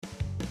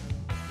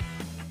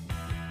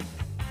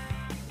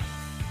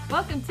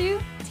Welcome to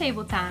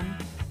Table Time.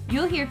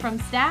 You'll hear from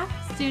staff,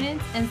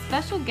 students, and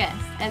special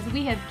guests as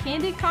we have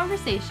candid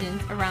conversations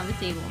around the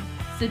table.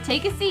 So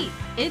take a seat.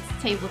 It's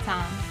Table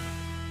Time.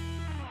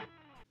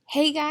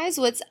 Hey guys,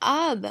 what's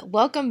up?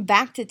 Welcome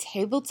back to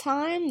Table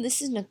Time.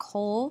 This is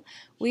Nicole.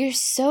 We are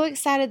so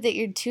excited that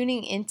you're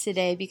tuning in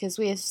today because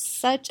we have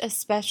such a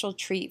special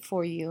treat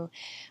for you.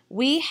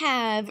 We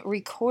have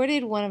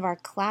recorded one of our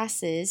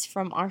classes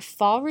from our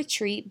fall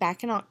retreat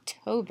back in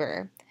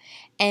October,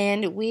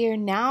 and we are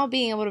now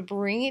being able to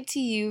bring it to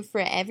you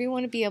for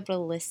everyone to be able to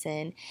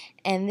listen.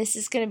 And this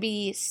is going to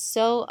be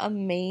so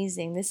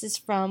amazing. This is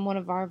from one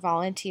of our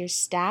volunteer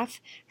staff.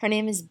 Her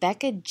name is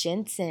Becca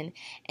Jensen,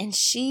 and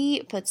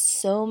she puts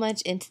so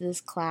much into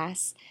this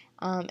class.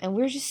 And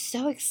we're just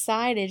so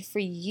excited for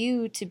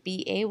you to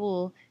be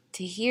able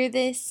to hear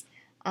this.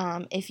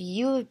 If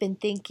you have been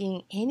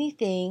thinking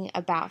anything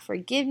about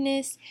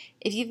forgiveness,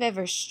 if you've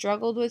ever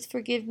struggled with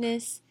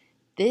forgiveness,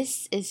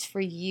 this is for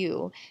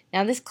you.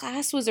 Now, this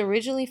class was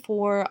originally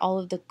for all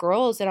of the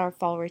girls at our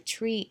fall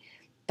retreat,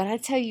 but I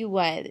tell you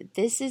what,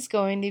 this is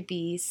going to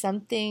be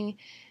something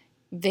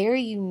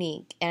very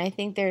unique, and I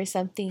think there is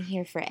something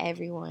here for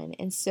everyone.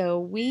 And so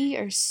we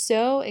are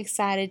so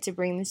excited to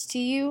bring this to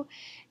you.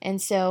 And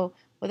so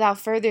without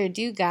further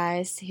ado,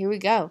 guys, here we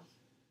go.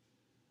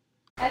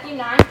 Matthew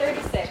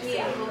 9:36.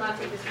 Yeah, we'll not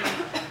take this one.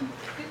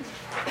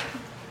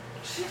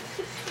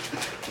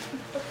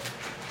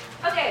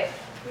 Okay,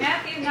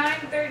 Matthew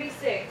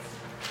 9:36.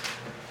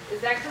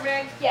 Is that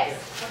correct? Yes.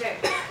 Okay.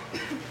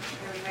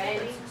 Are we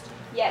ready?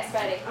 Yes,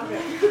 ready.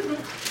 Okay.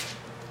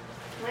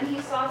 When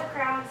he saw the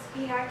crowds,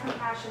 he had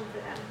compassion for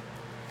them,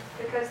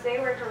 because they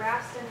were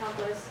harassed and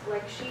helpless,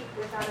 like sheep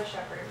without a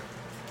shepherd.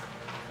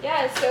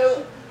 Yeah,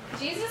 so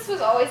Jesus was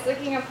always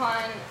looking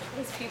upon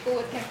his people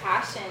with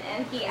compassion,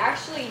 and he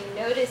actually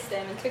noticed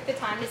them and took the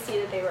time to see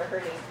that they were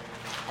hurting.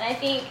 And I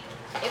think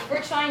if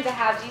we're trying to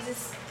have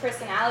Jesus'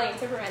 personality and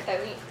temperament,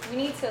 that we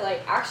need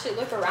to actually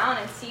look around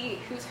and see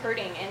who's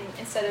hurting, and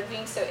instead of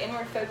being so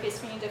inward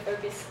focused, we need to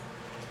focus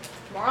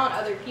more on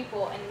other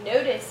people and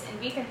notice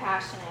and be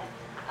compassionate.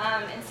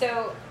 And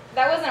so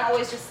that wasn't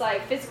always just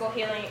physical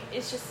healing.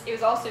 It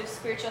was also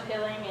spiritual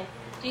healing, and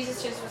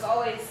Jesus just was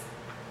always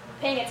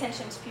paying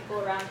attention to people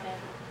around him.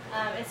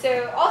 And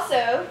so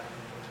also,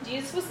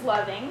 Jesus was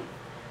loving.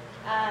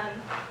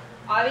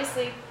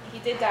 Obviously, he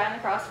did die on the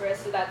cross for us,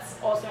 so that's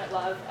ultimate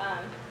love.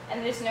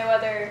 And there's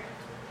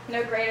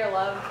no greater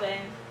love than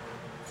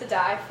to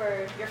die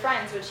for your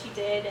friends, which he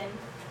did. And,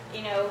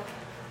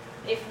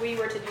 if we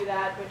were to do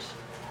that, which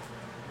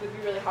would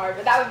be really hard,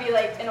 but that would be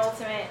an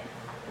ultimate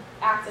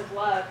act of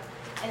love.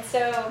 And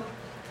so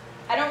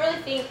I don't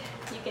really think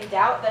you can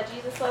doubt that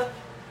Jesus loved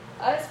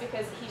us,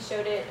 because he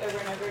showed it over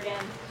and over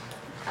again.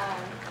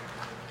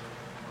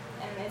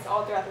 And it's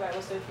all throughout the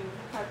Bible, so if you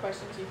have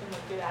questions, you can look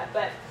through that.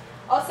 But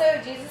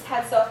also, Jesus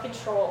had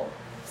self-control.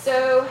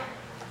 So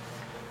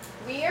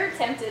we are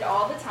tempted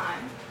all the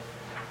time,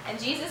 and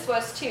Jesus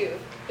was too,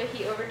 but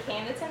he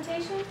overcame the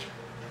temptation.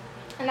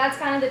 And that's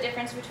kind of the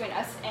difference between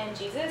us and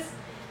Jesus,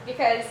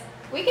 because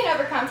we can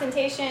overcome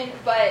temptation,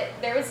 but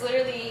there was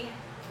literally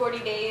 40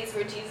 days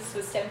where Jesus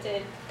was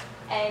tempted,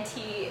 and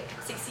he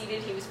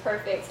succeeded. He was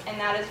perfect, and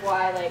that is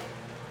why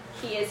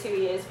he is who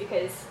he is,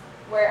 because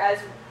whereas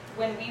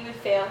when we would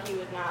fail, he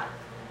would not.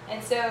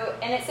 And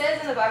it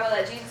says in the Bible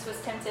that Jesus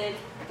was tempted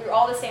through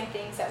all the same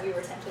things that we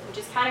were tempted, which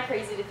is kind of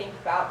crazy to think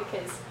about,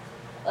 because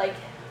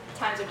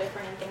times are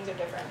different and things are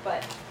different,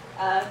 but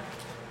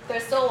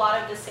there's still a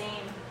lot of the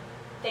same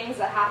things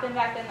that happened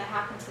back then that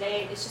happen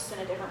today. It's just in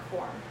a different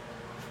form.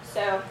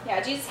 So yeah,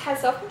 Jesus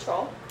has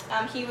self-control.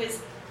 He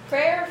was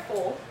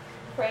prayerful.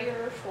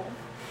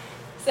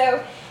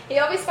 So he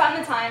always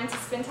found the time to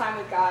spend time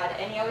with God,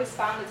 and he always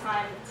found the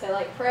time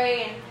to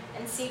pray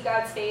and see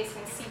God's face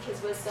and seek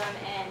his wisdom.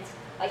 And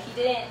he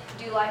didn't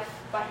do life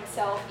by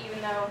himself,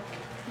 even though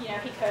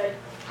he could.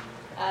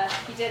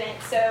 He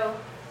didn't. So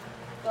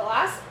the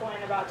last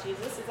point about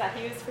Jesus is that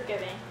he was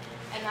forgiving,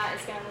 and that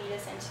is going to lead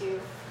us into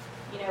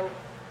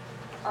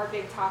our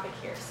big topic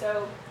here.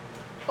 So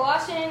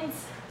Colossians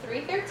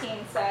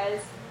 3:13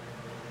 says,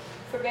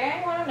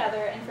 "Forbearing one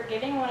another and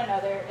forgiving one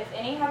another, if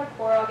any have a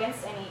quarrel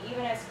against any,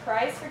 even as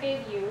Christ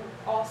forgave you,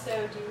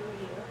 also do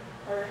you."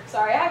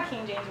 I have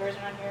King James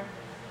Version on here,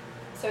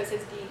 so it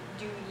says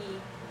do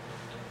ye.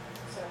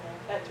 So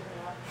that threw me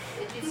off.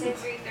 Did you say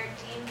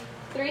 3:13?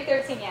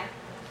 3:13, yeah.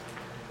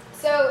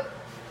 So,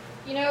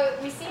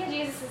 we see in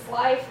Jesus'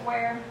 life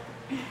where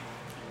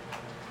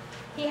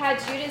he had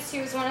Judas,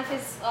 who was one of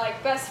his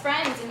best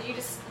friends, and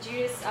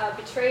Judas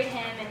betrayed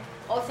him, and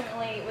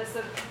ultimately was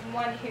the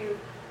one who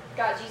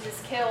got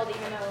Jesus killed,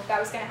 even though that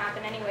was going to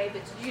happen anyway.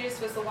 But Judas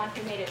was the one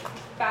who made it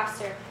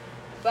faster.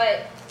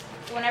 But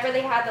whenever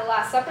they had the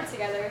Last Supper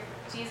together,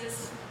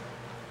 Jesus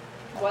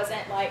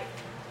wasn't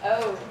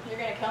 "Oh, you're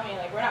going to kill me.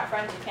 We're not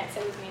friends. You can't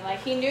sit with me."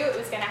 He knew it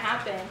was going to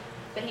happen,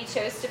 but he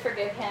chose to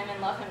forgive him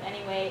and love him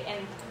anyway,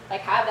 and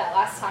have that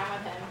last time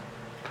with him.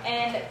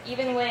 And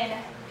even when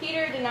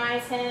Peter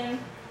denies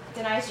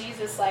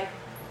Jesus,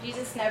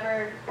 Jesus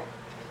never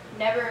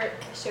never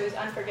shows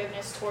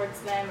unforgiveness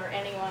towards them or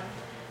anyone,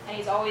 and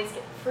he's always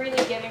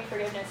freely giving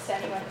forgiveness to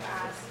anyone who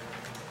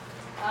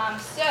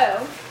asks.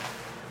 So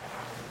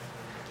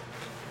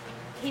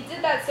he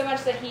did that so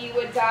much that he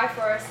would die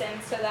for our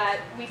sins so that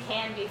we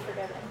can be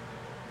forgiven.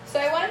 So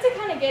I wanted to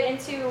kind of get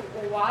into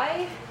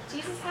why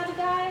Jesus had to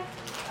die.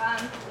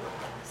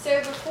 So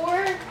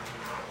before,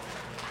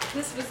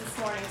 this was this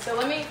morning, so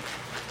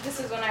this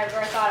was when I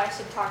thought I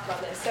should talk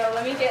about this. So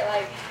let me get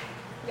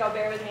y'all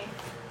bear with me,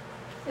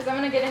 because I'm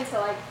going to get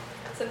into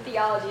some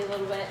theology a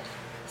little bit.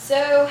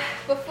 So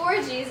before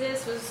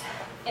Jesus was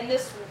in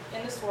this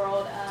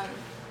world,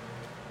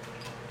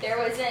 there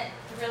wasn't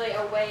really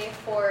a way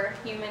for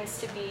humans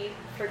to be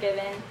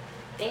forgiven.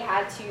 They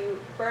had to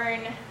burn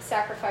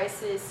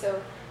sacrifices,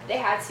 so they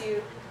had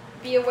to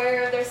be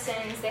aware of their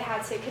sins, they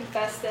had to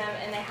confess them,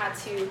 and they had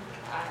to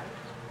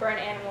burn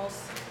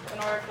animals in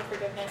order for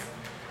forgiveness.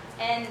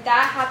 And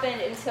that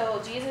happened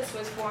until Jesus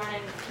was born,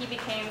 and he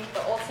became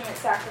the ultimate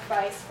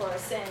sacrifice for our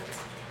sins.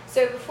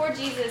 So before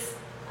Jesus,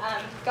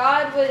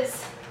 God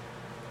was,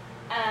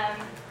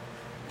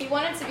 he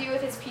wanted to be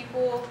with his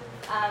people,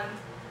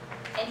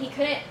 and he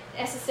couldn't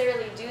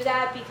necessarily do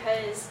that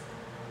because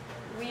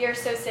we are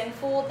so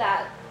sinful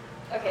that,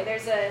 okay,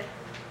 there's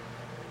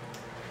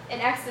in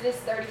Exodus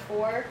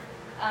 34,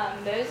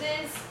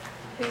 Moses,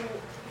 who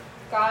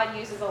God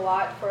uses a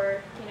lot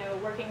for,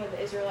 working with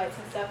the Israelites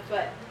and stuff,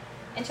 but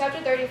in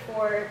chapter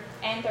 34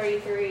 and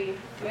 33,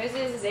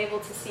 Moses is able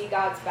to see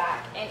God's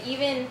back, and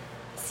even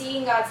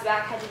seeing God's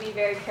back had to be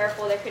very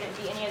careful. There couldn't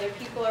be any other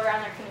people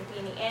around, there couldn't be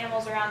any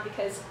animals around,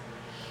 because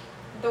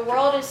the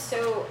world is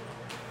so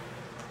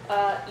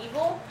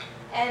evil,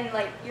 and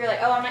you're like,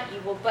 oh, I'm not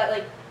evil,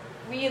 but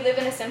we live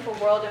in a sinful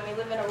world, and we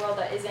live in a world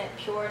that isn't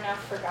pure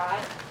enough for God.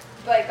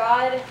 But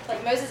God,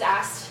 Moses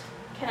asked,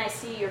 can I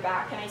see your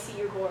back? Can I see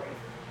your glory?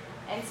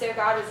 And so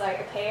God was like,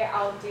 okay,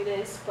 I'll do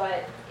this,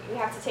 but we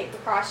have to take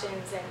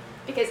precautions, and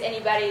because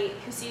anybody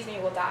who sees me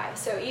will die.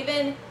 So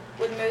even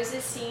with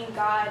Moses seeing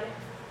God,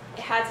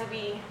 it had to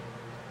be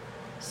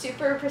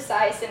super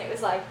precise, and it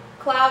was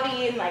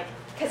cloudy, and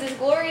because his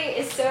glory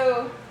is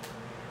so,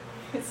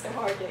 it's so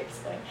hard to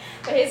explain,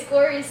 but his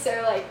glory is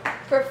so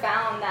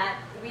profound that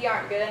we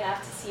aren't good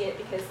enough to see it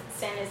because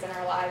sin is in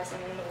our lives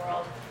and in the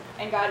world,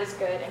 and God is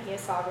good and he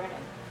is sovereign,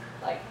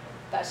 and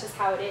that's just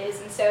how it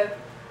is. And so,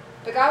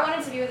 but God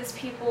wanted to be with his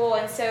people,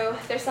 and so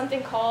there's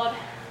something called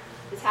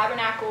the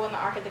tabernacle and the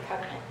Ark of the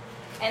Covenant,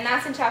 and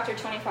that's in chapter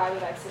 25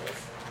 of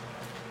Exodus.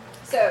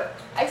 So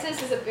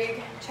Exodus is a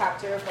big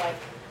chapter of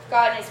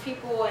God and his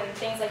people and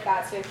things like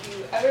that, so if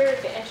you ever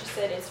get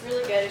interested, it's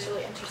really good, it's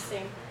really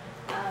interesting.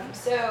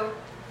 So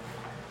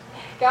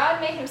God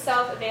made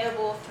himself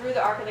available through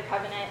the Ark of the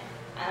Covenant,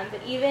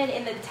 but even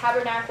in the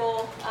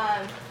tabernacle,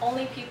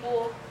 only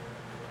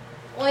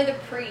the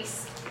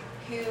priest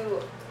who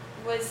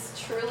was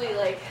truly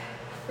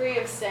free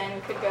of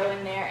sin could go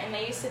in there, and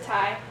they used to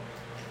tie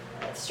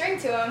a string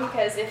to him,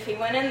 because if he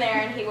went in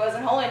there and he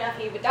wasn't holy enough,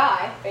 he would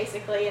die,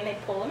 basically, and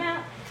they'd pull him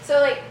out.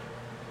 So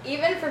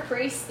even for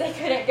priests, they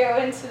couldn't go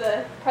into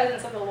the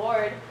presence of the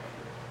Lord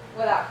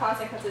without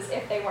consequences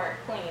if they weren't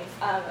clean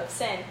of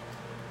sin.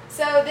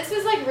 So this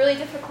was really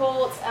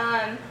difficult,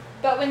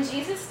 but when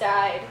Jesus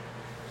died,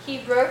 he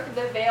broke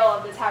the veil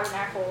of the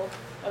tabernacle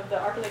of the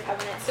Ark of the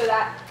Covenant, so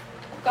that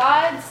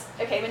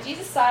when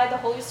Jesus died, the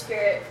Holy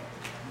Spirit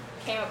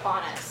came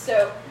upon us.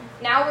 So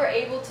now we're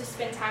able to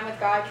spend time with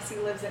God because he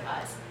lives in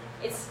us.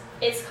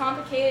 It's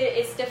complicated,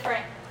 it's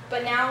different,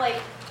 but now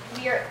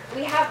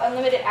we have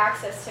unlimited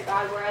access to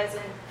God, whereas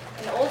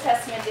in the Old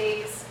Testament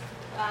days,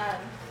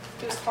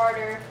 it was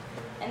harder,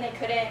 and they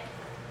couldn't.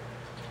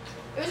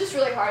 It was just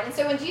really hard. And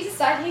so when Jesus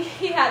died,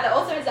 he had the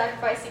ultimate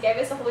sacrifice. He gave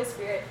us the Holy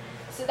Spirit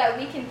so that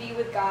we can be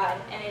with God,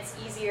 and it's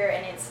easier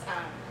and it's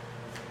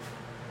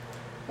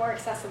more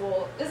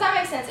accessible. Does that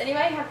make sense?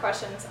 Anybody have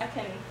questions? I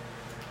can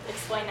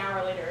explain now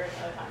or later or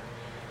another time.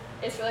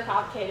 It's really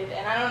complicated,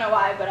 and I don't know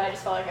why, but I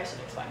just felt like I should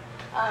explain.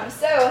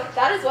 So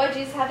that is why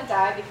Jesus had to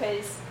die,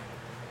 because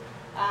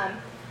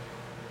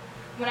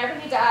whenever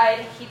he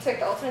died, he took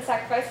the ultimate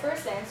sacrifice for our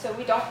sins, so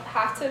we don't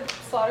have to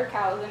slaughter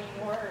cows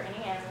anymore or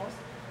any animals,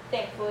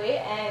 thankfully,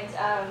 and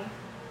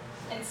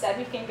instead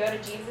we can go to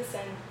Jesus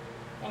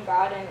and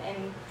God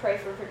and pray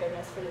for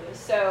forgiveness for these.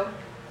 So,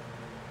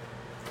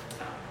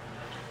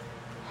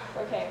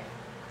 okay,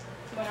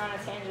 went on a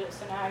tangent,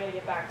 so now I gotta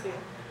get back to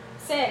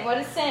sin. What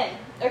is sin?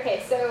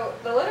 Okay, so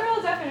the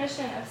literal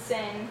definition of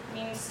sin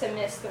means to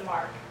miss the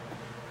mark.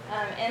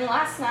 And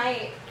last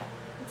night,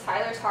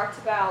 Tyler talked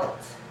about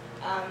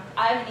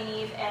Adam and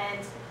Eve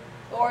and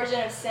the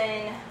origin of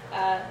sin,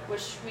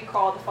 which we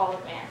call the fall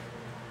of man.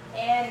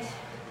 And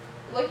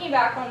looking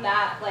back on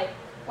that,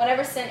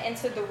 whenever sin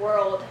entered the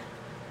world,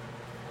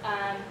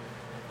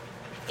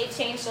 it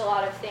changed a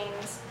lot of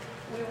things.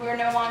 We were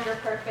no longer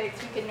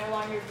perfect. We could no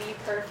longer be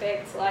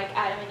perfect like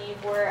Adam and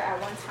Eve were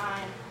at one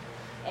time.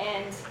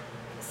 And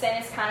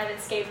sin is kind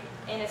of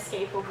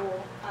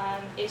inescapable.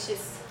 It's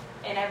just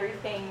in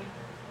everything,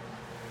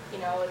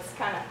 it's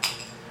kind of,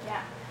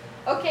 yeah.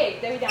 Okay,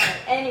 there we down it.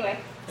 Anyway,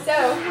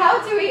 so how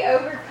do we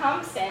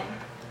overcome sin?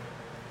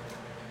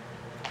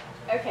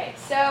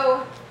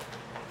 So,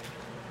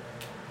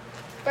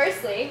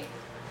 firstly,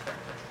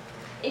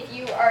 if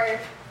you are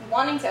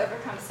wanting to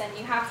overcome sin,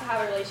 you have to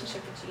have a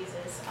relationship with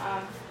Jesus.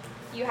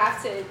 You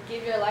have to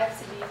give your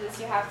life to Jesus.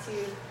 You have to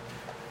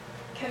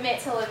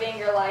commit to living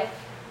your life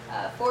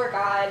for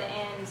God,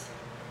 and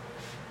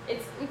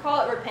we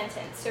call it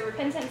repentance. So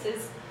repentance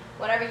is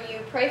whenever you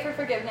pray for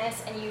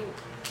forgiveness and you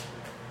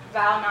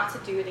vow not to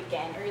do it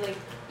again, or you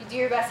do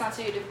your best not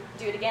to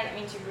do it again. It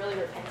means you've really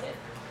repented.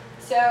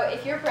 So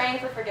if you're praying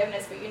for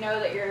forgiveness, but you know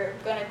that you're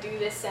going to do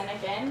this sin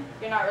again,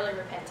 you're not really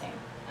repenting.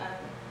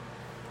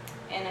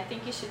 And I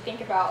think you should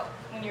think about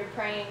when you're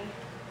praying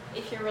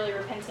if you're really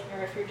repenting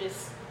or if you're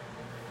just,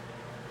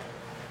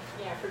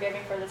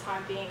 forgiving for the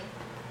time being.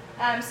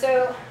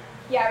 So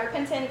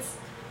repentance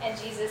and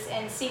Jesus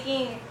and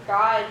seeking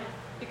God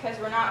because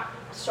we're not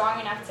strong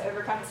enough to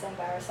overcome sin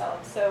by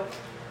ourselves. So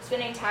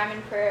spending time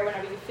in prayer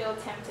whenever you feel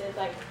tempted,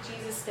 like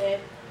Jesus did,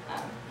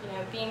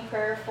 being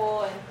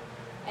prayerful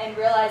and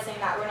realizing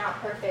that we're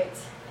not perfect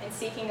and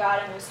seeking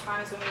God in those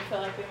times when we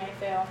feel like we may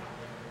fail.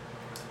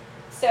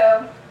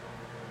 So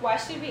why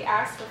should we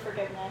ask for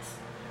forgiveness?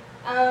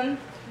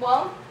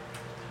 Well,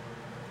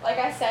 like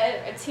I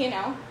said, it's,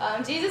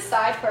 Jesus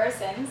died for our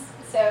sins.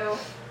 So,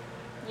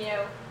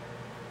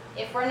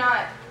 if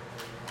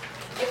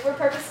we're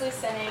purposely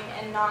sinning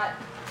and not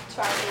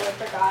trying to live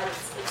for God,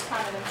 it's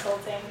kind of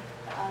insulting.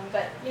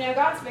 But,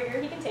 God's bigger.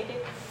 He can take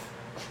it.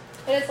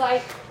 But it's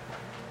like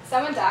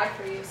someone died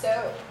for you.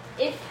 So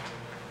if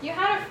you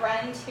had a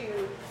friend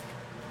who,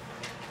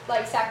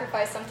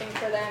 sacrificed something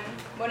for them,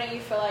 wouldn't you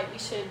feel like you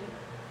should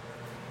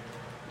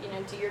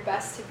do your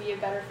best to be a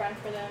better friend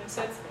for them?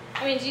 So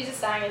Jesus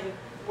dying is a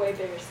way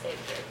bigger stake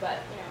here, but,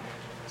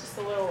 just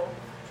a little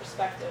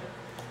perspective.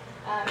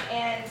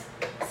 And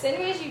sin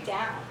weighs you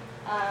down.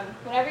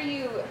 Whenever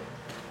you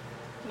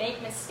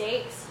make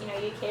mistakes,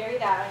 you carry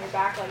that on your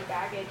back like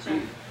baggage.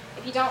 And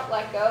if you don't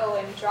let go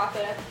and drop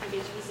it at the feet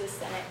of Jesus,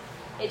 then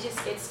it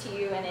just gets to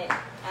you, and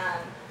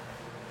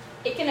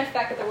it can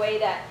affect the way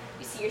that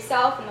you see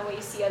yourself and the way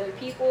you see other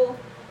people.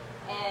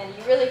 And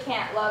you really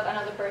can't love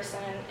another person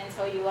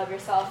until you love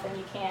yourself, and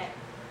you can't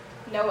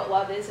know what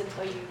love is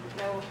until you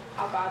know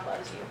how God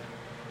loves you.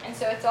 And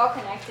so it's all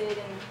connected,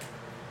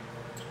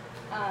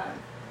 and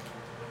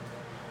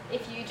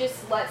if you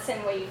just let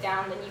sin weigh you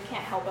down, then you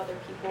can't help other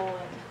people,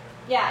 and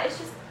it's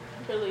just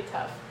really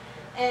tough.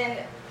 And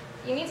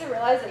you need to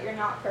realize that you're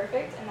not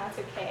perfect, and that's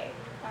okay,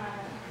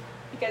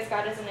 because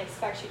God doesn't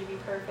expect you to be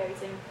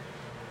perfect, and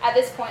at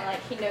this point,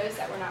 He knows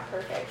that we're not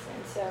perfect,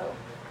 and so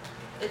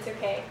it's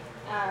okay.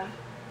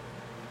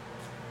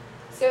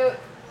 So,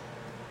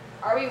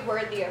 are we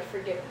worthy of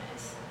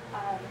forgiveness?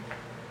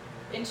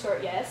 In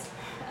short, yes.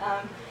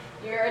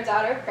 You're a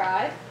daughter of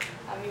God.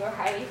 You are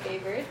highly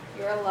favored.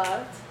 You are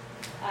loved.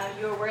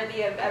 You are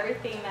worthy of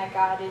everything that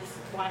God is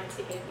wanting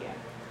to give you.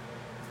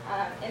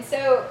 And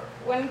so,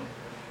 when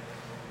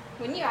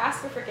you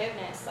ask for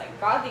forgiveness,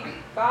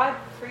 God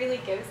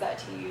freely gives that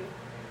to you.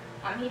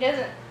 He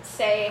doesn't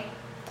say,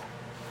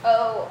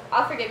 "Oh,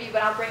 I'll forgive you,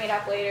 but I'll bring it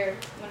up later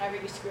whenever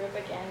you screw up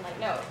again."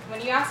 No.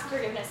 When you ask for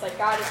forgiveness,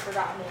 God has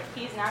forgotten it.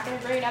 He's not going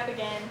to bring it up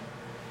again.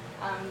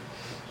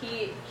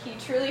 He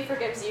truly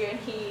forgives you, and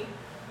He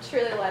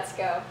truly lets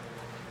go.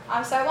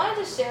 So I wanted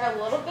to share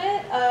a little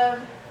bit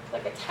of,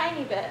 a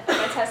tiny bit of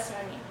my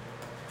testimony.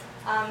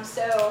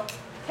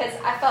 Because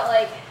I felt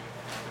like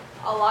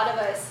a lot of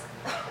us,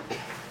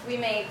 we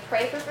may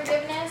pray for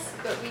forgiveness,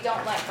 but we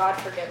don't let God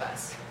forgive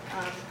us.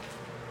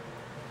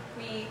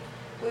 We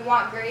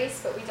want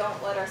grace, but we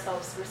don't let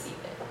ourselves receive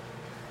it.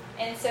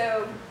 And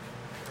so,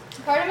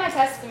 part of my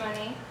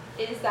testimony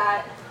is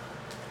that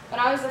when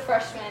I was a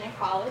freshman in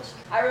college,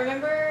 I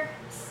remember,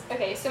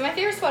 so my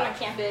favorite spot on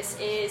campus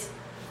is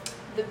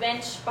the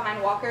bench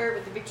behind Walker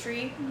with the big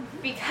tree,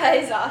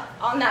 because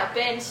on that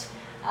bench,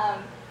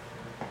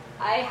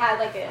 I had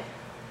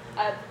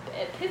a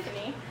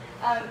epiphany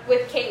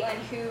with Caitlin,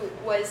 who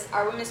was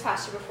our women's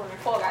pastor before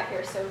Nicole got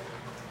here. So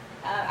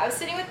I was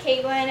sitting with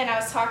Caitlin, and I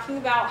was talking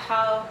about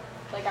how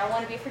I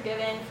want to be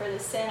forgiven for the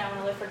sin, I want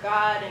to live for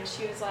God, and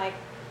she was like,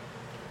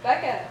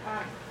 "Becca,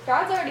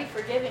 God's already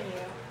forgiven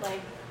you.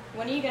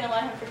 When are you going to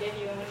let Him forgive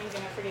you, and when are you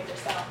going to forgive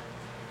yourself?"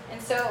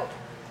 And so,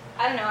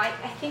 I don't know, I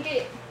think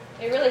it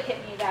really hit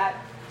me that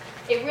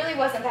it really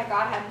wasn't that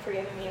God hadn't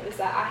forgiven me, it was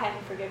that I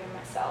hadn't forgiven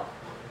myself.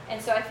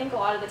 And so I think a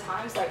lot of the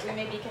times, we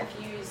may be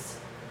confused,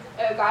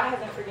 "Oh, God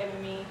hasn't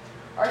forgiven me,"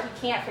 or He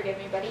can't forgive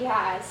me, but He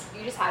has.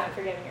 You just haven't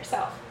forgiven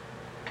yourself.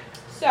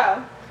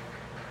 So,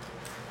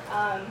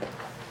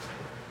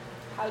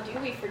 how do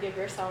we forgive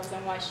ourselves,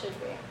 and why should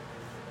we?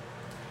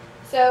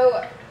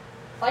 So,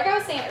 like I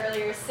was saying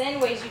earlier, sin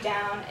weighs you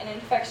down and it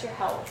affects your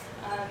health.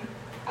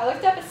 I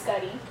looked up a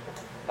study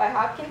by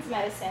Hopkins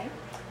Medicine,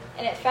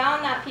 and it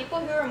found that people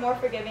who are more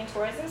forgiving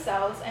towards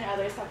themselves and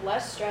others have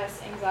less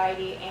stress,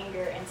 anxiety,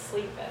 anger, and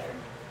sleep better.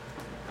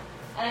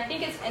 And I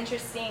think it's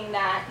interesting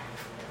that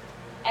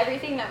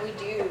everything that we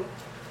do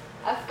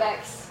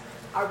affects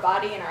our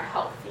body and our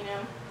health,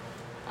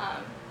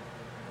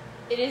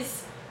 It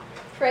is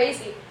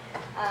crazy.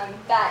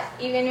 that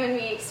even when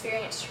we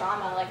experience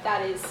trauma, like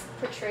that is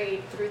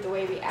portrayed through the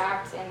way we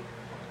act and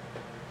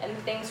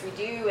the things we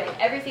do, and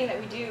everything that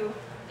we do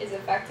is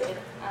affected.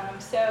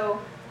 So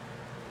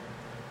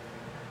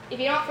if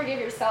you don't forgive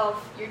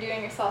yourself, you're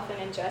doing yourself an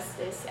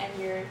injustice, and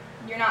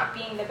you're not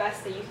being the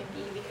best that you can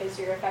be because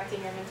you're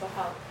affecting your mental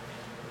health.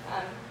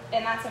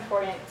 And that's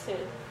important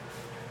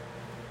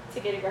to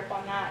get a grip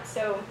on that.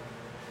 So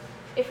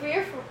if we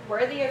are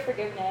worthy of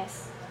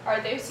forgiveness,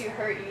 are those who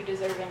hurt you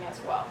deserving as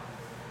well?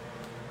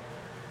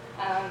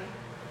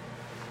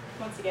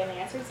 Once again, the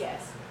answer is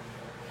yes.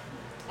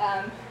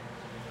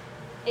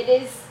 It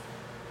is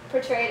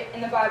portrayed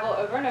in the Bible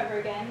over and over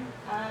again.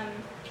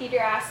 Peter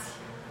asked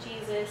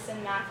Jesus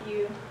in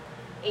Matthew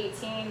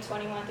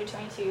 18:21 through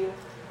 22,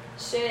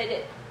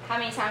 how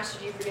many times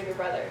should you forgive your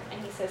brother?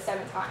 And he says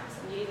 7 times.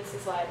 And Jesus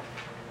is like,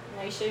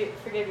 no, you should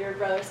forgive your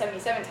brother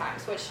 77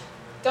 times, which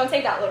don't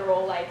take that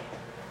literal, like,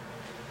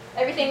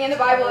 everything in the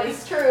Bible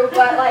is true,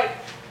 but like,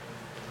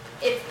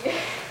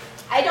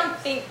 I don't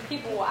think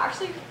people will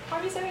actually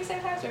harm you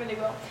 77 times, maybe they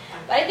will.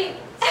 But I think...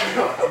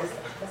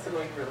 That's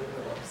going really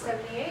little.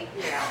 78?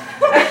 Yeah.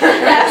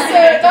 Yeah,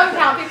 so don't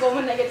count people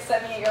when they get to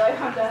 78, you're like,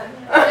 I'm done.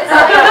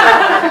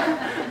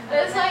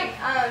 It's like,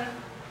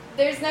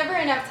 there's never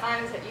enough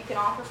times that you can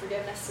offer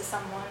forgiveness to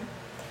someone.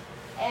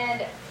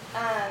 And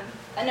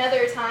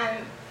another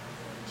time,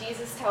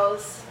 Jesus is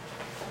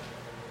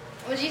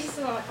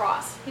on the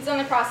cross. He's on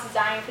the cross, he's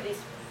dying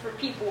for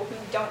people who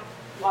don't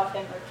love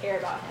him or care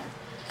about him.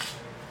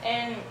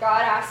 And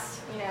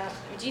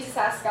Jesus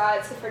asked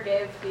God to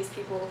forgive these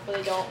people if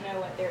they don't know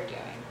what they're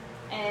doing.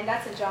 And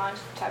that's in John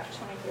chapter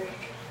 23.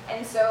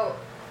 And so,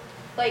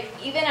 like,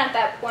 even at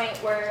that point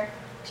where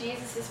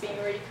Jesus is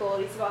being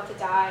ridiculed, he's about to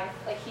die,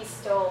 like, he's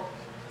still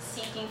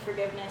seeking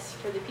forgiveness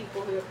for the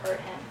people who have hurt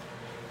him.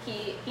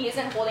 He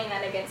isn't holding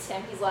that against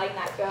him, he's letting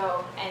that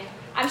go. And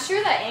I'm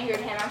sure that angered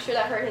him, I'm sure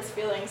that hurt his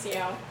feelings,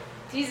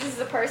 Jesus is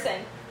a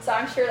person, so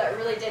I'm sure that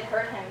really did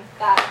hurt him,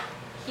 that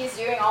he's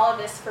doing all of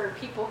this for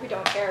people who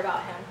don't care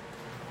about him.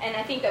 And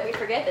I think that we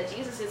forget that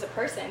Jesus is a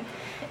person,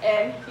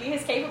 and he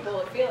is capable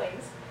of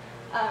feelings.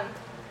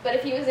 But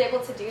if he was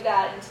able to do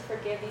that and to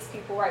forgive these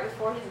people right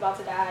before he's about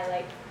to die,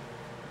 like,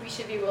 we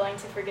should be willing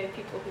to forgive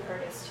people who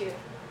hurt us too.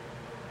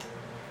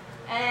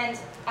 And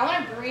I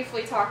want to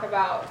briefly talk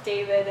about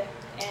David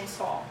and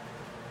Saul.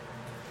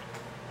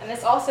 And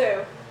this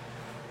also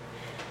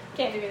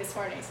came to me this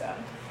morning, so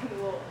I'm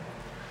a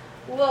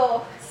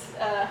little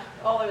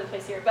all over the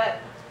place here. But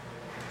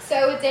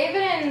so with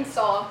David and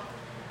Saul,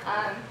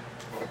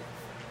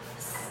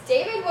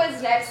 David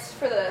was next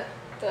for the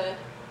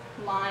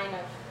line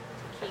of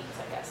kings,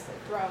 I guess, the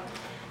throne.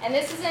 And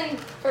this is in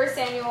 1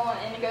 Samuel,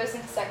 and it goes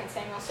into 2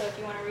 Samuel, so if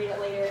you want to read it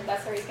later,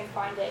 that's where you can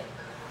find it.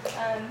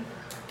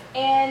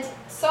 And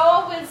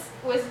Saul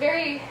was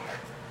very,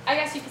 I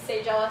guess you could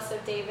say, jealous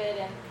of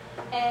David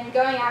and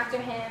going after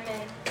him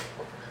and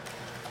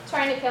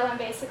trying to kill him,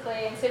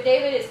 basically. And so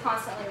David is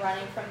constantly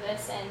running from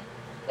this, and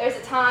there's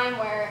a time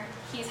where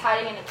he's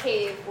hiding in a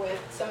cave with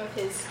some of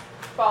his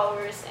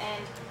followers,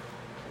 and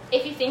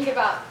if you think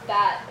about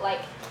that,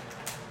 like,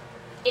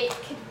 it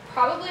could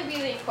probably be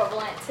the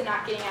equivalent to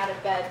not getting out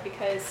of bed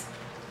because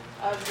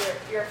of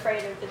you're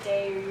afraid of the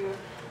day, or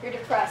you're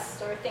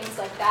depressed, or things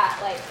like that.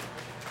 Like,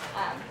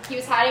 he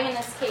was hiding in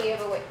this cave,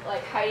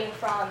 like hiding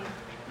from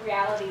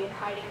reality and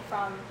hiding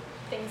from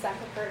things that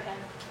could hurt him.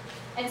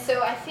 And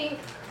so I think,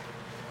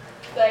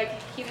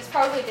 like, he was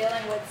probably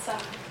dealing with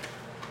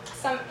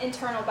some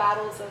internal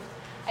battles of,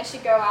 I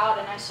should go out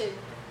and I should,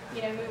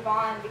 move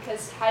on,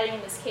 because hiding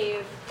in this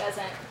cave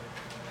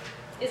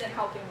isn't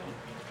helping me.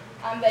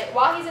 But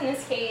while he's in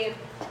this cave,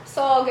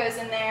 Saul goes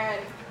in there,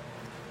 and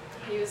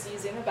he was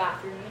using the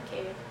bathroom in the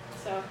cave.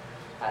 So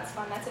that's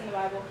fun. That's in the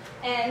Bible.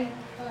 And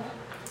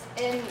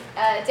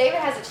David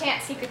has a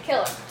chance. He could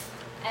kill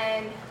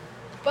him.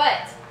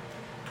 But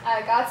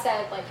God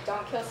said, like,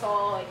 don't kill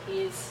Saul. Like,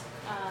 he's,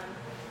 I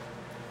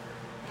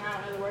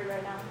don't know the word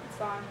right now. It's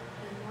gone.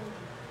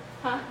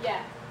 Huh?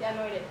 Yeah,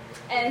 anointed.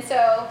 And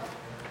so,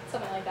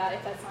 something like that,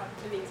 if that's not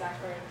the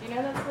exact word. Do you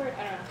know that's the word?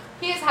 I don't know.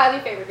 He is highly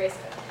favored,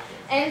 basically.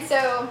 And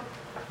so,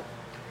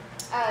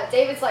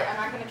 David's like, I'm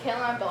not going to kill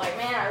him, but like,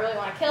 man, I really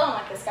want to kill him.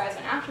 Like, this guy's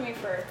been after me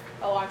for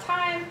a long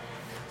time.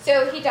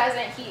 So he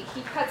doesn't.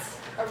 He cuts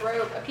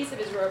a piece of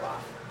his robe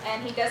off,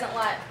 and he doesn't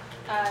let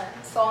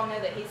Saul know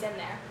that he's in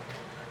there.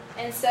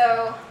 And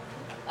so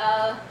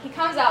he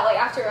comes out, like,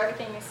 after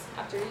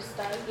he's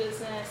done his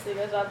business, he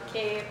goes out the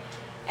cave,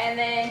 and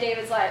then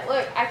David's like,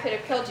 look, I could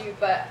have killed you,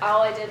 but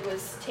all I did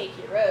was take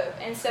your robe.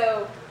 And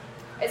so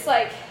it's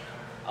like,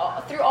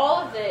 through all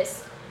of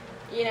this,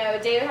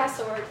 David has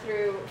to work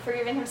through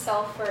forgiving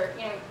himself for,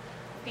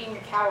 being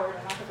a coward,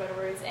 or not for better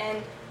words,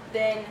 and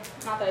then,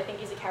 not that I think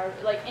he's a coward,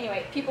 but, like,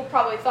 anyway, people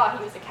probably thought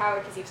he was a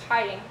coward because he was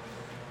hiding.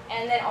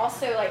 And then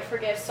also, like,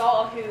 forgive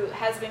Saul, who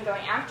has been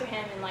going after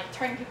him and, like,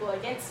 turning people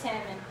against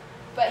him,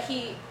 but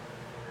he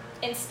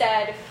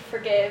instead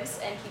forgives,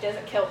 and he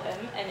doesn't kill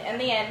him, and in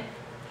the end,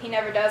 he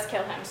never does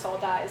kill him. Saul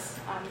dies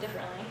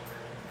differently.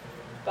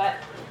 But,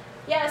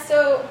 yeah,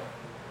 so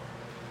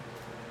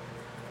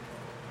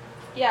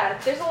yeah,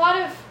 there's a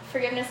lot of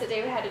forgiveness that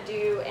David had to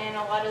do, and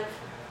a lot of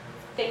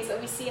things that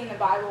we see in the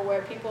Bible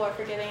where people are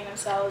forgiving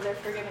themselves or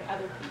forgiving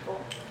other people.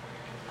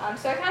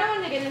 So I kind of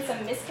wanted to get into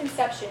some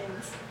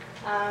misconceptions.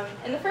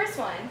 And the first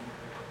one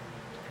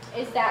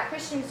is that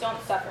Christians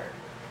don't suffer.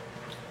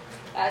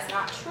 That's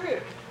not true.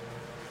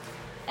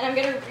 And I'm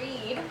going to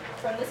read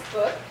from this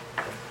book.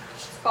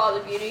 It's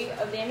called The Beauty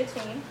of the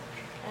In-Between.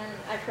 And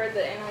I've heard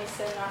that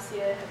Annalisa and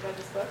Nasia have read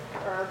this book,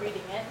 or are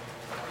reading it.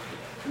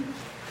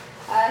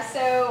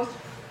 So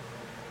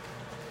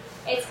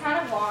it's kind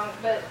of long,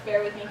 but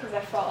bear with me because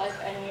I felt like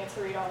I needed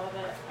to read all of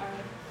it.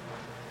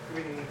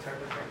 Reading each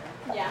other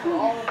right now. Yeah,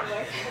 all of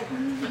it.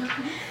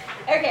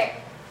 Okay.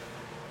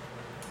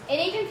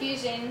 Any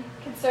confusion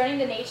concerning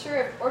the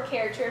nature or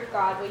character of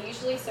God will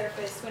usually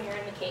surface when you're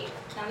in the cave.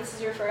 Now this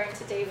is referring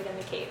to David in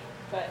the cave,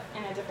 but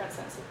in a different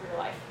sense of real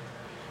life.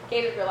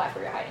 Cave of real life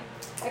where you're hiding.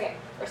 Okay,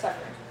 or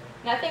suffering.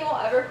 Nothing will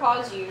ever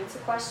cause you to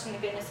question the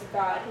goodness of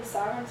God, His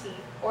sovereignty,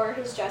 or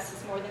His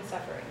justice more than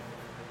suffering.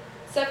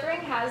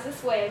 Suffering has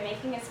this way of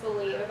making us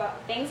believe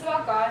about things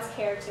about God's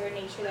character and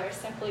nature that are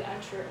simply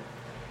untrue.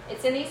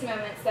 It's in these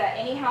moments that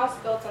any house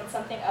built on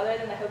something other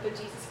than the hope of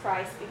Jesus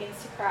Christ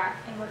begins to crack,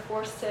 and we're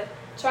forced to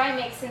try and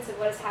make sense of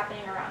what is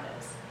happening around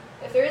us.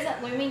 If there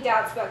isn't looming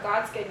doubts about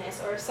God's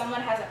goodness, or if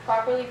someone hasn't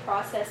properly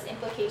processed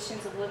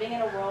implications of living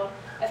in a world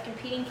of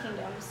competing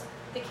kingdoms,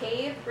 the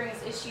cave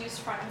brings issues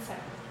front and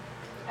center.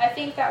 I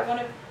think that one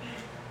of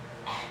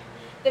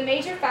the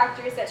major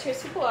factors that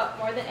trips people up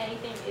more than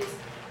anything is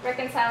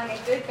reconciling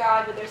a good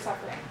God with their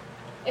suffering.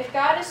 If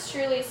God is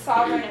truly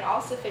sovereign and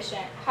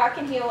all-sufficient, how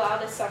can He allow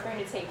this suffering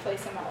to take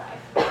place in my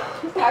life?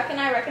 How can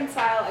I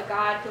reconcile a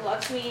God who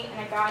loves me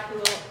and a God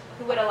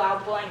who would allow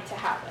blank to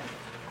happen?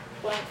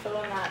 Blank,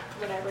 fill in that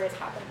whatever has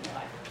happened in your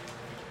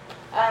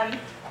life.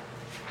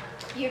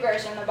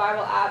 YouVersion, the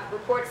Bible app,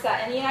 reports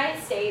that in the United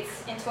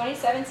States, in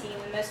 2017,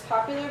 the most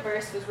popular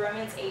verse was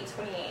Romans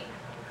 8:28,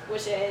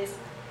 which is,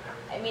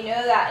 and we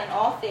know that in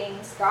all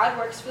things, God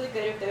works for the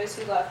good of those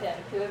who love Him,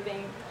 who have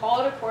been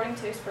called according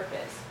to His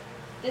purpose.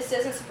 This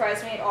doesn't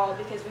surprise me at all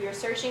because we are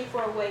searching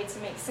for a way to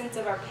make sense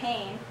of our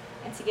pain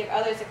and to give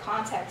others a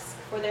context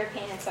for their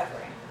pain and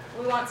suffering.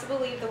 We want to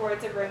believe the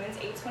words of Romans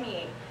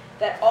 8:28,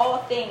 that all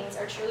things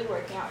are truly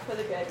working out for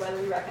the good,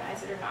 whether we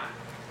recognize it or not.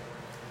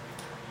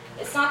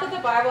 It's not that the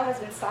Bible has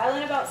been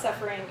silent about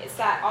suffering, it's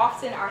that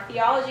often our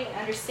theology and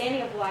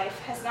understanding of life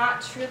has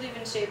not truly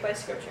been shaped by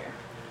Scripture.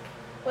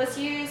 Let's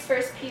use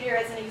 1 Peter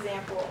as an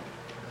example.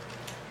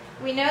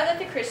 We know that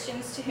the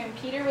Christians to whom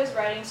Peter was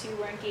writing to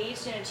were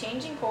engaged in a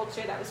changing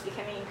culture that was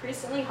becoming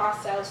increasingly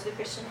hostile to the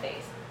Christian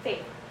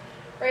faith.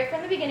 Right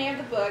from the beginning of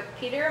the book,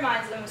 Peter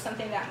reminds them of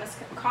something that must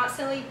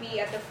constantly be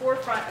at the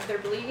forefront of their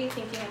believing,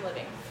 thinking, and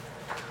living.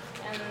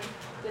 And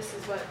this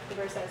is what the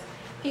verse says.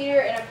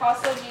 Peter, an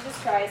apostle of Jesus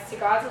Christ, to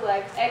God's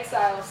elect,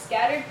 exiles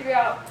scattered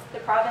throughout the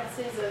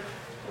provinces of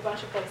a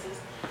bunch of places,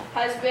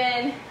 has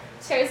been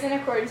chosen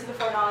according to the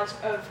foreknowledge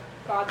of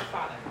God the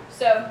Father.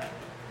 So,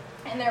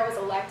 and there was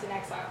elect and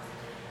exiles.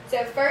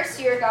 So first,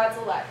 you are God's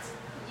elect.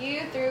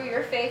 You, through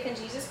your faith in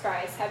Jesus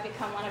Christ, have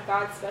become one of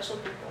God's special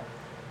people.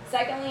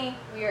 Secondly,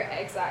 we are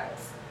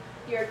exiles.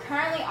 You are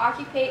currently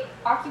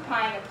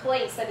occupying a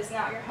place that is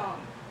not your home.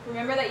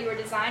 Remember that you were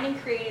designed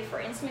and created for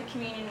intimate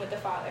communion with the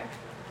Father,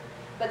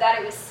 but that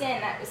it was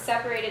sin that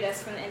separated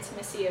us from the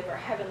intimacy of our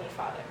Heavenly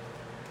Father.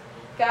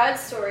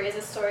 God's story is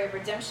a story of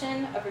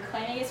redemption, of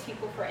reclaiming His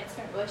people for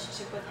intimate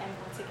relationship with Him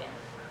once again.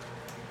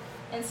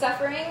 In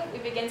suffering, we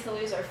begin to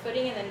lose our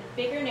footing in the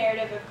bigger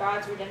narrative of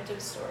God's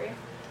redemptive story.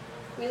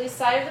 We lose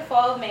sight of the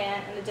fall of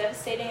man and the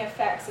devastating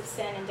effects of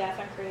sin and death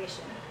on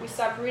creation. We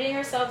stop rooting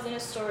ourselves in a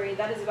story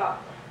that is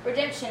about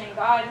redemption and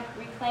God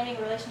reclaiming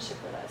a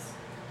relationship with us,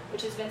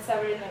 which has been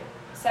severed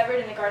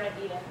in the Garden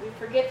of Eden. We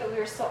forget that we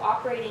are still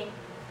operating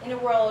in a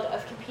world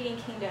of competing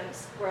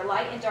kingdoms where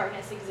light and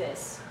darkness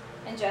exist,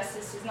 and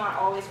justice does not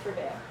always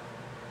prevail.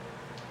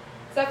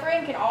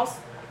 Suffering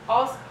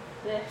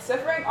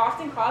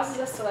often causes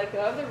us to let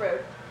go of the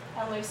road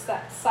and lose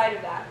sight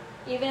of that.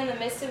 Even in the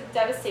midst of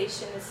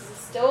devastation, this is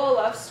still a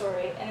love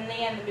story, and in the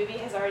end, the movie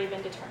has already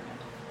been determined.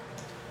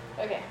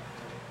 Okay.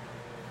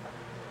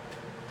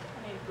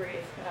 I need to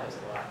breathe, that was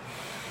a lot.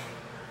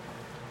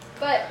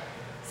 But,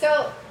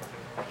 so,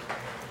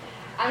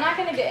 I'm not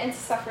going to get into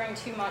suffering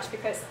too much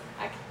because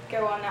I could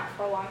go on that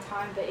for a long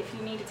time, but if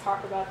you need to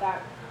talk about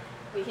that,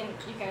 you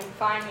can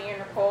find me or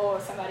Nicole or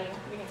somebody,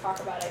 we can talk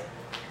about it.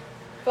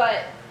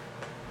 But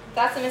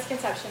that's a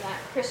misconception that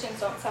Christians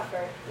don't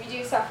suffer. We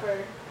do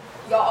suffer.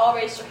 Y'all all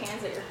raised your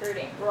hands that you're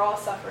hurting. We're all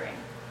suffering.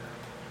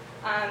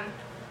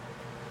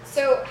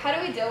 So how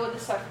do we deal with the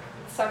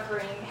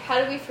suffering?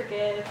 How do we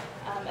forgive?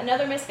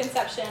 Another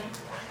misconception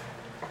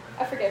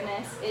of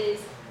forgiveness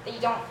is that you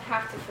don't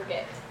have to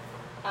forget.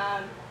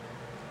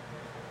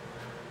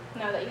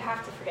 No, that you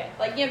have to forget.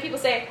 Like, people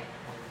say,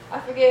 I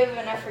forgive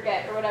and I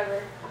forget, or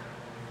whatever.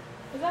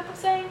 Is that the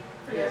saying?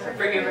 Yeah,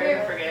 forgive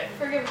and forget.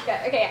 Forgive and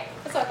forget. Okay, yeah.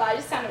 That's what I thought. It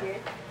just sounded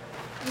weird.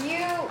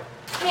 You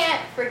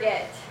can't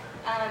forget.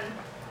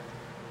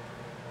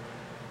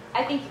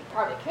 I think you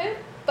probably could,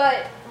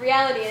 But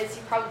reality is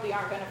you probably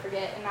aren't going to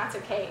forget, and that's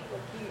okay.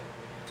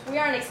 We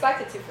aren't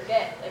expected to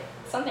forget. Like,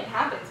 something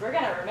happens, we're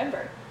going to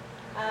remember.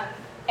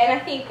 And I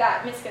think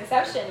that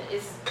misconception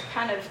is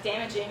kind of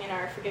damaging in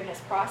our forgiveness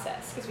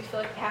process, because we feel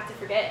like we have to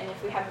forget, and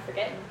if we haven't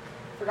forgotten,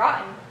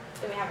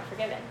 then we haven't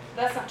forgiven.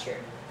 But that's not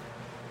true.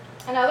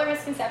 Another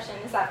misconception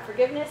is that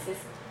forgiveness is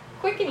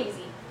quick and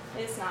easy.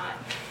 It's not.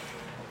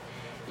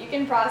 You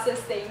can process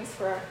things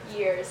for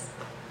years,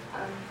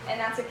 and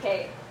that's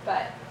okay,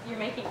 but you're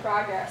making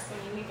progress when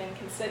you even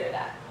consider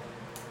that.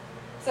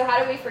 So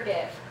how do we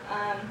forgive?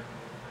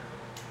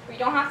 We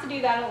don't have to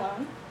do that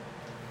alone.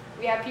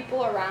 We have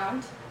people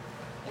around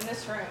in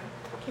this room,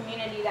 a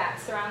community that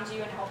surrounds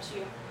you and helps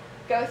you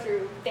go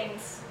through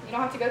things. You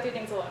don't have to go through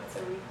things alone, so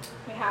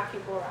we have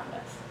people around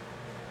us.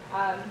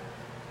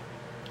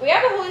 We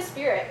have the Holy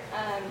Spirit,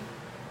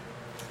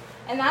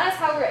 and that is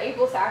how we're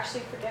able to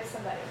actually forgive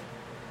somebody.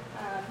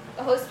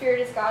 The Holy Spirit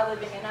is God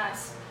living in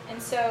us,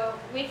 and so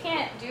we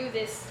can't do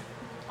this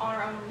on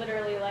our own,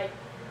 literally, like,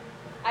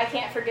 I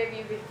can't forgive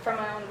you from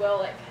my own will.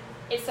 Like,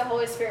 it's the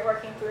Holy Spirit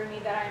working through me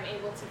that I'm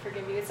able to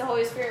forgive you. It's the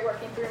Holy Spirit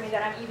working through me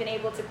that I'm even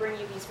able to bring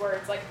you these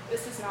words. Like,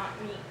 this is not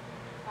me.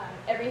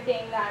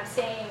 Everything that I'm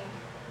saying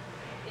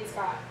is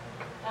God.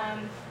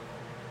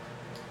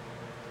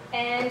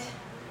 And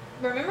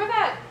remember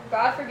that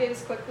God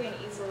forgives quickly and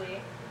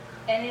easily,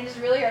 and it is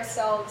really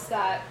ourselves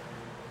that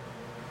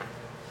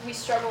we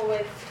struggle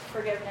with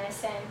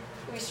forgiveness, and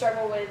we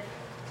struggle with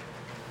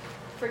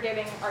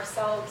forgiving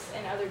ourselves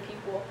and other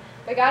people.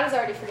 But God has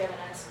already forgiven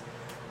us.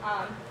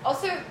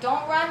 Also,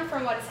 don't run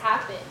from what has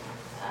happened.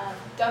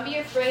 Don't be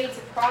afraid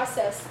to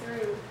process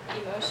through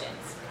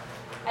emotions.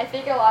 I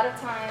think a lot of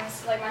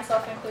times, like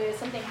myself included,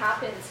 something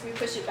happens, we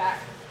push it back.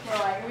 We're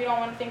like, we don't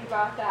want to think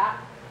about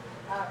that.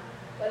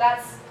 But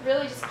that's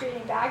really just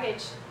creating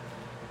baggage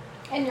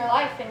in your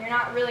life, and you're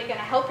not really going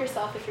to help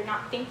yourself if you're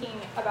not thinking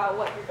about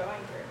what you're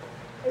going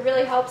through. It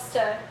really helps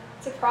to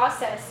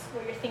process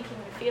what you're thinking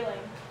and feeling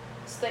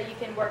so that you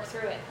can work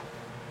through it.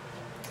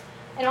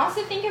 And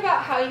also think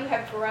about how you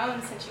have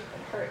grown since you've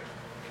been hurt.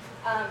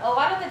 A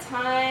lot of the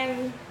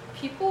time,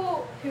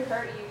 people who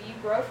hurt you, you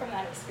grow from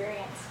that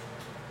experience.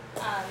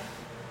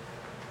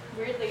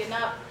 Weirdly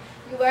enough,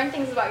 you learn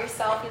things about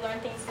yourself, you learn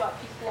things about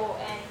people,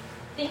 and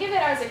think of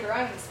it as a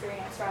growing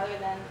experience rather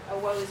than a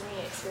woe is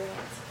me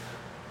experience.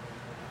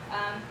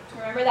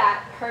 Remember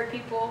that hurt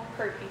people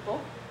hurt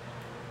people.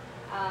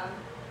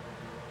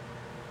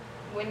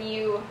 When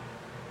you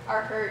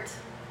are hurt,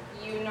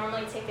 you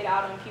normally take it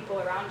out on people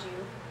around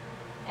you.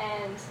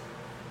 And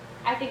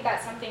I think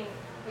that's something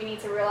we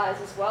need to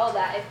realize as well,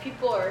 that if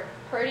people are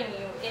hurting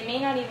you, it may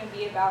not even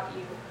be about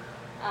you.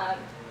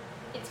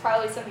 It's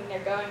probably something they're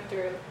going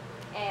through,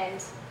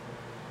 and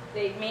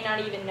they may not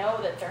even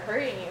know that they're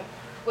hurting you,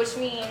 which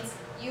means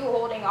you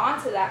holding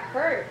on to that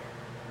hurt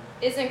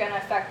isn't going to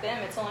affect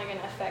them, it's only going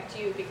to affect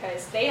you,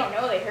 because they don't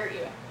know they hurt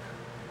you.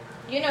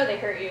 You know they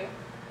hurt you,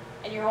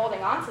 and you're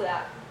holding on to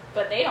that,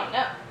 but they don't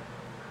know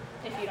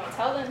if you don't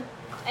tell them.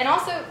 And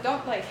also,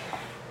 don't be like,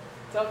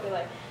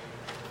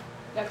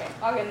 okay,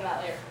 I'll get into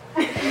that later.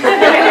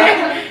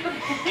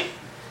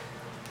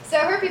 So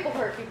hurt people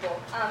hurt people.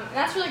 And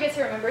that's really good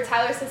to remember.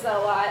 Tyler says that a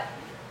lot.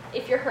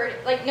 If you're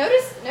hurting, like,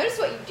 notice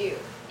what you do.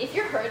 If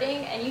you're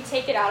hurting and you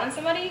take it out on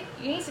somebody,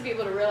 you need to be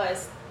able to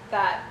realize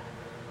that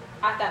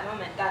at that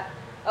moment that,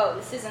 oh,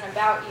 this isn't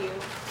about you.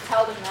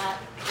 Tell them that.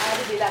 I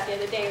had to do that the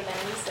other day with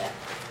Anissa.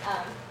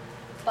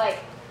 Like,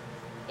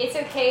 it's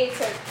okay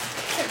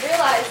to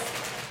realize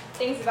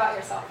things about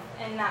yourself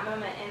in that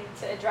moment and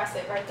to address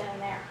it right then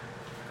and there.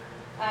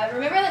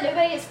 Remember that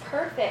nobody is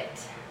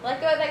perfect. Let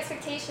go of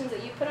expectations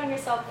that you put on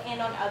yourself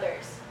and on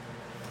others.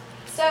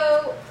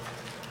 So,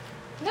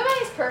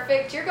 nobody's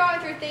perfect. You're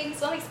going through things.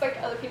 Don't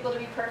expect other people to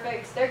be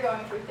perfect. They're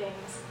going through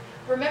things.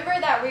 Remember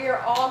that we are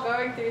all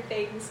going through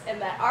things,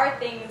 and that our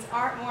things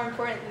aren't more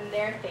important than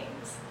their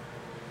things.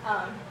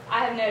 I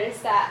have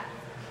noticed that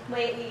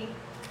lately,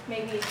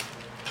 maybe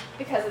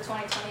because of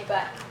 2020,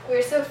 but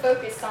we're so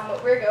focused on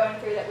what we're going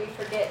through that we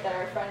forget that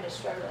our friend is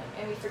struggling,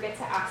 and we forget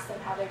to ask them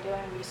how they're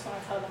doing. We just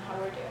want to tell them how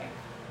we're doing.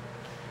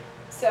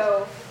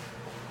 So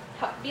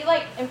be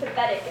like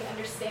empathetic and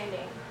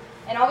understanding,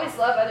 and always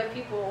love other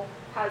people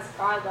as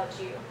God loves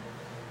you.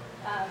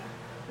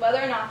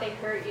 Whether or not they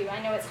hurt you,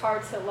 I know it's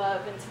hard to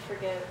love and to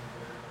forgive,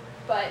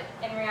 but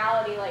in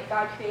reality, like,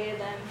 God created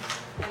them,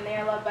 and they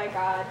are loved by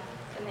God,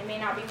 and they may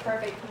not be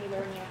perfect,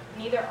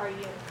 neither are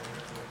you.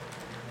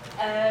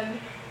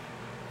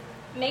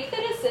 Make the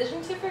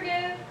decision to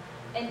forgive,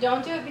 and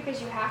don't do it because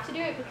you have to do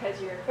it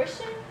because you're a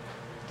Christian.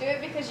 Do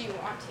it because you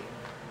want to.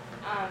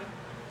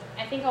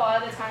 I think a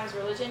lot of the times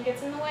religion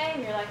gets in the way,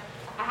 and you're like,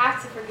 I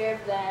have to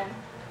forgive them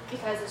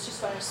because it's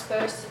just what I'm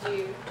supposed to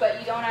do, but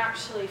you don't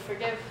actually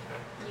forgive.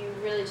 You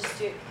really just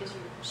do it because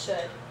you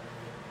should.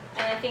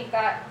 And I think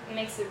that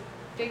makes a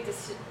big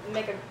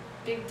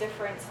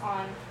difference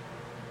on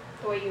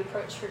the way you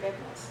approach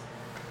forgiveness.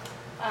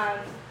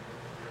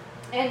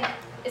 And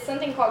it's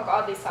something called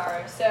godly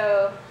sorrow.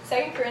 So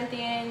 2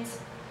 Corinthians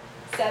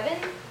 7,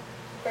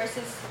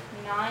 verses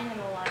 9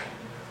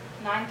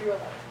 through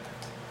 11.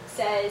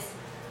 says,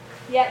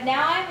 "Yet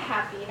now I am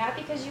happy, not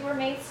because you were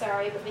made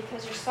sorry, but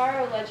because your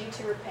sorrow led you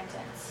to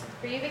repentance.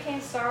 For you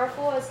became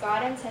sorrowful as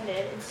God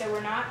intended, and so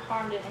were not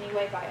harmed in any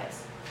way by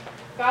us.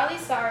 Godly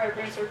sorrow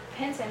brings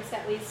repentance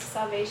that leads to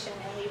salvation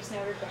and leaves no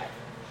regret.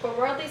 But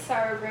worldly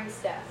sorrow brings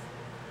death.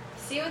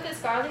 See what this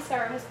godly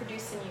sorrow has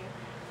produced in you.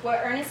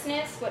 What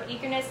earnestness, what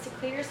eagerness to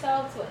clear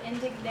yourselves, what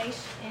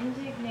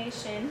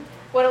indignation,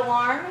 what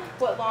alarm,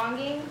 what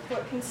longing,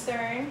 what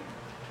concern,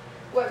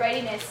 what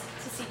readiness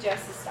to see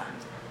justice done.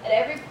 At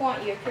every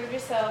point you have proved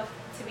yourself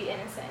to be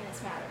innocent in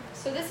this matter."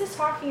 So this is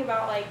talking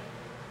about like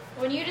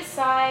when you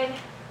decide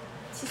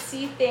to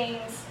see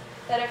things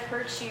that have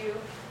hurt you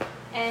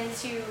and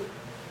to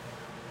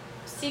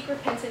seek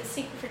repentance,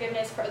 seek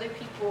forgiveness for other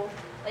people,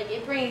 like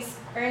it brings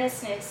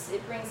earnestness,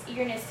 it brings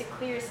eagerness to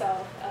clear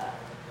yourself,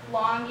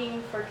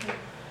 longing for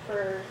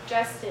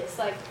justice,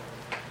 like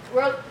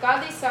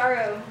godly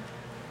sorrow.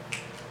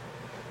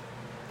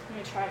 I'm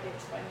going to try to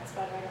explain this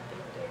better. I don't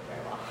think I'm doing it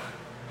very well.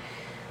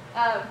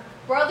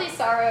 Worldly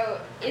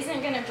sorrow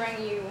isn't going to bring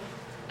you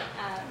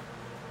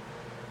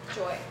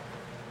joy.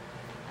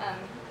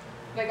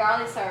 But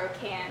godly sorrow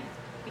can,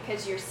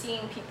 because you're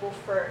seeing people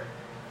for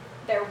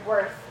their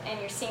worth and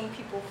you're seeing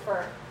people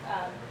for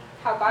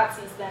how God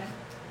sees them,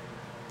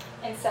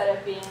 instead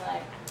of being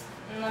like,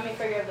 let me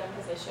forgive them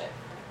because they should.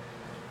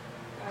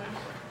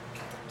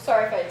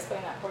 Sorry if I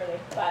explained that poorly,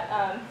 but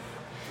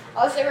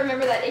also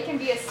remember that it can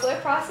be a slow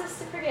process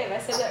to forgive. I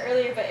said that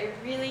earlier, but it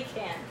really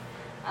can.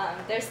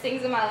 There's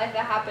things in my life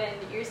that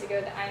happened years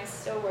ago that I'm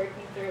still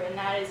working through, and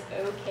that is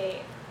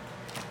okay.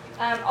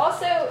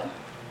 Also,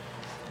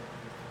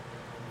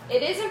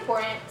 it is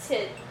important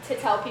to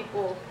tell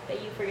people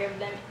that you forgive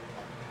them,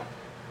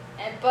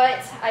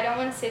 but I don't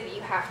want to say that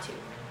you have to.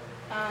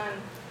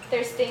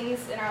 There's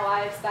things in our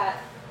lives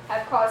that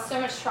have caused so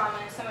much trauma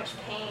and so much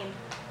pain,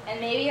 and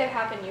maybe have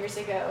happened years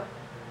ago,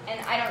 and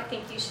I don't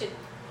think you should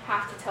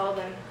have to tell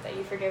them that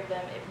you forgive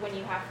them when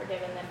you have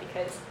forgiven them,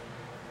 because,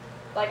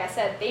 like I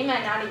said, they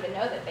might not even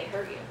know that they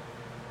hurt you.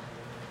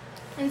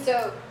 And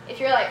so, if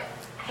you're like,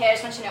 hey, I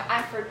just want you to know,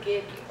 I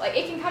forgive you, like,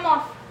 it can come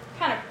off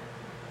kind of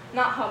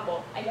not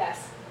humble, I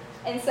guess.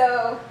 And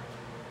so,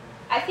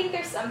 I think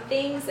there's some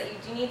things that you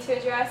do need to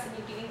address, and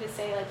you do need to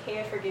say, like, hey,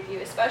 I forgive you,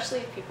 especially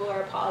if people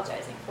are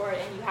apologizing for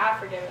it and you have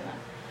forgiven them.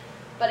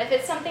 But if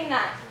it's something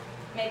that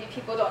maybe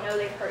people don't know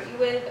they've hurt you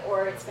with,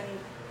 or it's been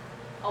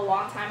a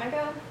long time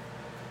ago,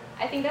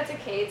 I think that's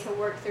okay to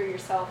work through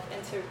yourself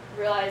and to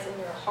realize in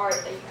your heart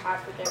that you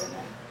have forgiven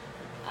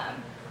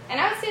them.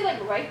 And I would say,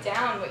 like, write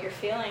down what you're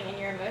feeling and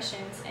your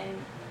emotions,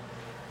 and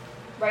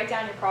write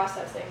down your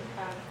processing.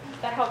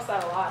 That helps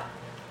out a lot.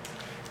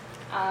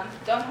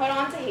 Don't hold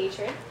on to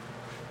hatred.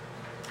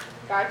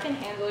 God can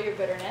handle your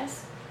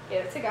bitterness.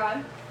 Give it to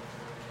God.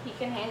 He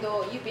can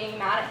handle you being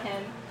mad at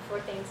Him for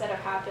things that have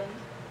happened.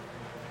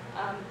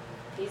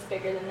 He's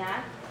bigger than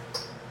that.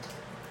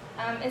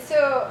 And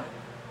so,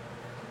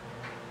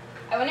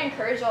 I want to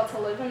encourage y'all to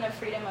live in the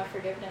freedom of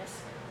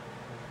forgiveness.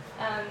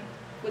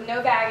 With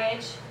no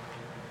baggage,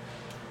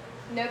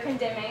 no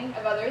condemning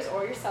of others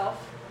or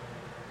yourself,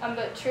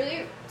 but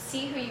truly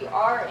see who you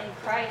are in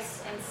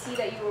Christ and see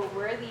that you are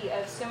worthy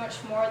of so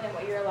much more than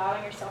what you're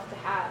allowing yourself to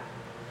have.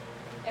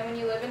 And when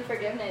you live in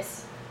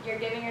forgiveness, you're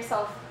giving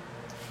yourself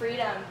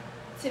freedom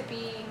to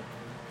be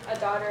a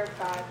daughter of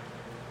God.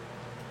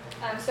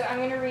 So I'm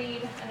going to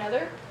read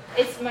another.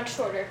 It's much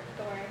shorter,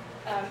 don't worry,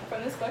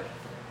 from this book.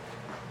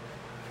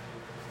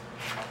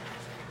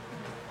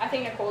 I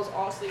think Nicole's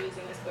also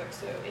using this book,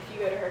 so if you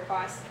go to her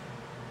class,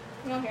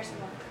 you'll hear some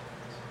more.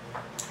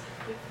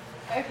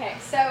 Okay,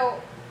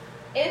 so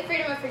in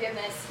Freedom of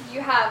Forgiveness,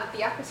 you have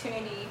the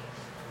opportunity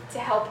to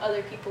help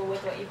other people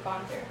with what you've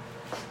gone through.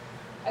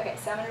 Okay,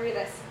 so I'm going to read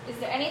this. Is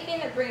there anything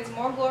that brings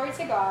more glory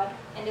to God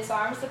and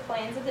disarms the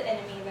plans of the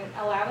enemy than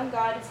allowing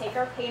God to take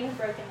our pain and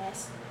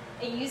brokenness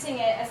and using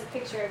it as a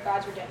picture of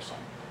God's redemption?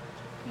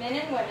 Men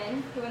and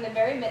women who in the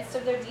very midst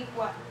of their deep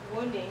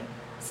wounding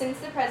sense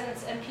the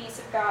presence and peace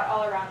of God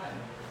all around them.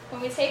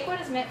 When we take what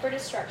is meant for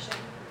destruction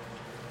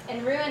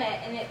and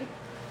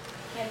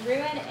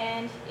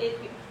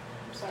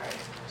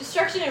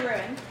destruction and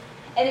ruin,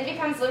 and it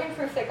becomes living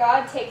proof that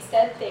God takes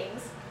dead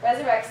things,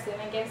 resurrects them,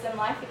 and gives them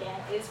life again,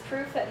 it is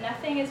proof that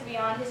nothing is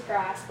beyond His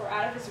grasp or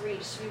out of His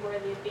reach to be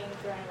worthy of being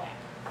thrown away.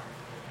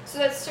 So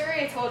that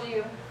story I told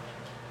you,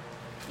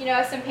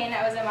 of some pain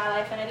that was in my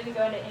life, and I didn't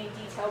go into any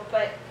detail,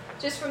 but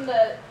just from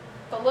the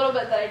little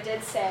bit that I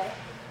did say,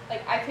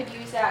 like, I could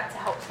use that to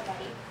help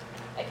somebody.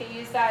 I could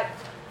use that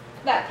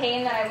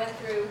pain that I went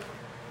through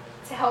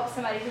to help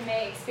somebody who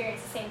may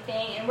experience the same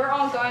thing. And we're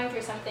all going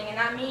through something, and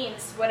that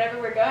means whatever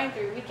we're going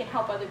through, we can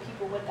help other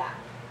people with that.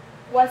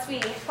 Once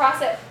we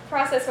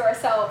process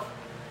ourselves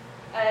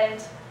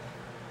and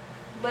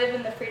live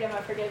in the freedom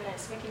of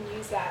forgiveness, we can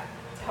use that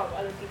to help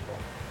other people.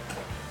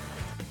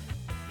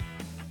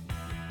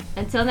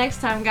 Until next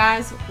time,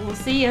 guys, we'll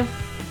see you.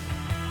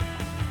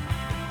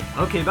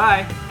 Okay,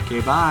 bye.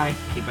 Okay, bye.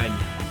 Okay, bye.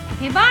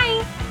 Okay,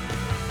 bye.